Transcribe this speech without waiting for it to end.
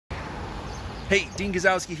Hey, Dean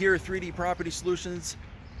Gozowsky here, 3D Property Solutions,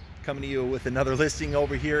 coming to you with another listing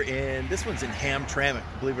over here, and this one's in Hamtramck,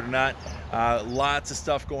 believe it or not. Lots of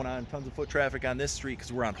stuff going on, tons of foot traffic on this street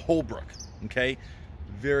because we're on Holbrook, okay?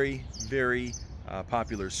 Very, very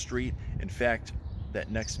popular street. In fact, that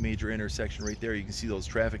next major intersection right there, you can see those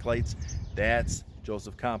traffic lights. That's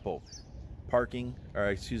Joseph Campo. Parking, or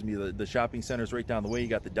excuse me, the shopping center's right down the way. You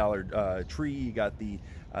got the Dollar Tree, you got the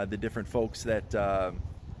different folks that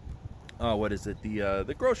what is it,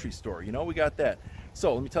 the grocery store, you know, we got that.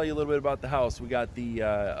 So let me tell you a little bit about the house. We got the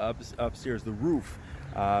upstairs, the roof.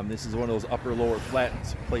 This is one of those upper lower flat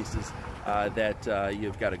places that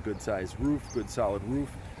you've got a good sized roof, good solid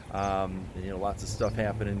roof. And, you know, lots of stuff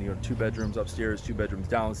happening. You know, 2 bedrooms upstairs, 2 bedrooms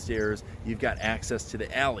downstairs. You've got access to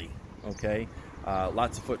the alley, okay?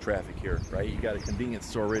 Lots of foot traffic here, right? You got a convenience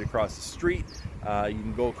store right across the street. You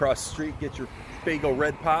can go across the street, get your Fago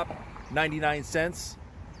Red Pop, 99 cents.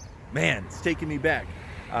 Man, it's taking me back.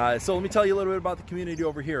 So let me tell you a little bit about the community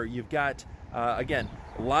over here. You've got, again,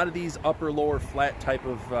 a lot of these upper lower flat type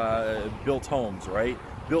of built homes, right?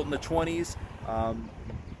 Built in the 20s,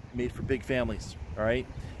 made for big families, all right?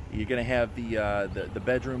 You're gonna have the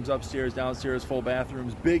bedrooms upstairs, downstairs, full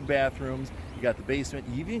bathrooms, big bathrooms. You got the basement.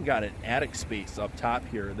 You even got an attic space up top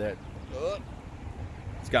here that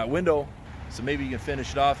it's got window, so maybe you can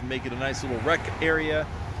finish it off and make it a nice little rec area.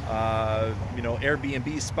 You know,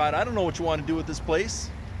 Airbnb spot. I don't know what you want to do with this place.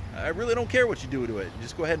 I really don't care what you do to it.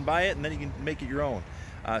 Just go ahead and buy it, and then you can make it your own.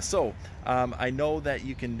 I know that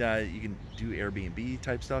you can do Airbnb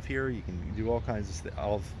type stuff here. You can do all kinds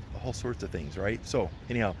of all sorts of things, right? So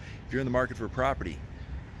anyhow, if you're in the market for a property,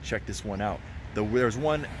 check this one out. There's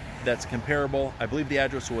one that's comparable. I believe the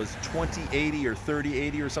address was 2080 or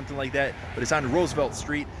 3080 or something like that, but it's on Roosevelt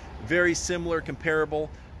Street. Very similar, comparable.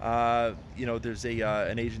 You know, there's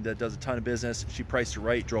an agent that does a ton of business. She priced it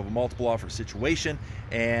right, drove a multiple offer situation,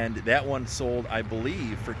 and that one sold, I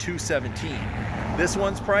believe, for $217. This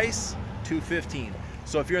one's price, $215.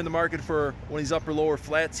 So if you're in the market for one of these upper lower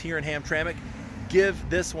flats here in Hamtramck, give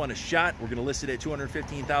this one a shot. We're going to list it at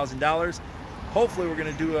 $215,000. Hopefully we're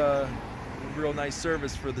going to do a real nice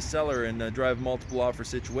service for the seller and drive a multiple offer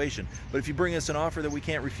situation. But if you bring us an offer that we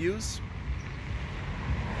can't refuse,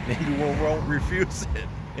 maybe we won't refuse it.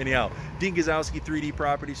 Anyhow, Dean Gozowsky, 3D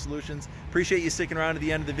Property Solutions. Appreciate you sticking around to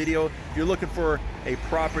the end of the video. If you're looking for a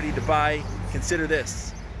property to buy, consider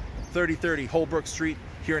this. 3030 Holbrook Street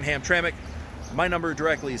here in Hamtramck. My number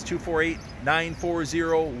directly is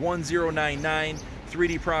 248-940-1099.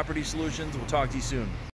 3D Property Solutions. We'll talk to you soon.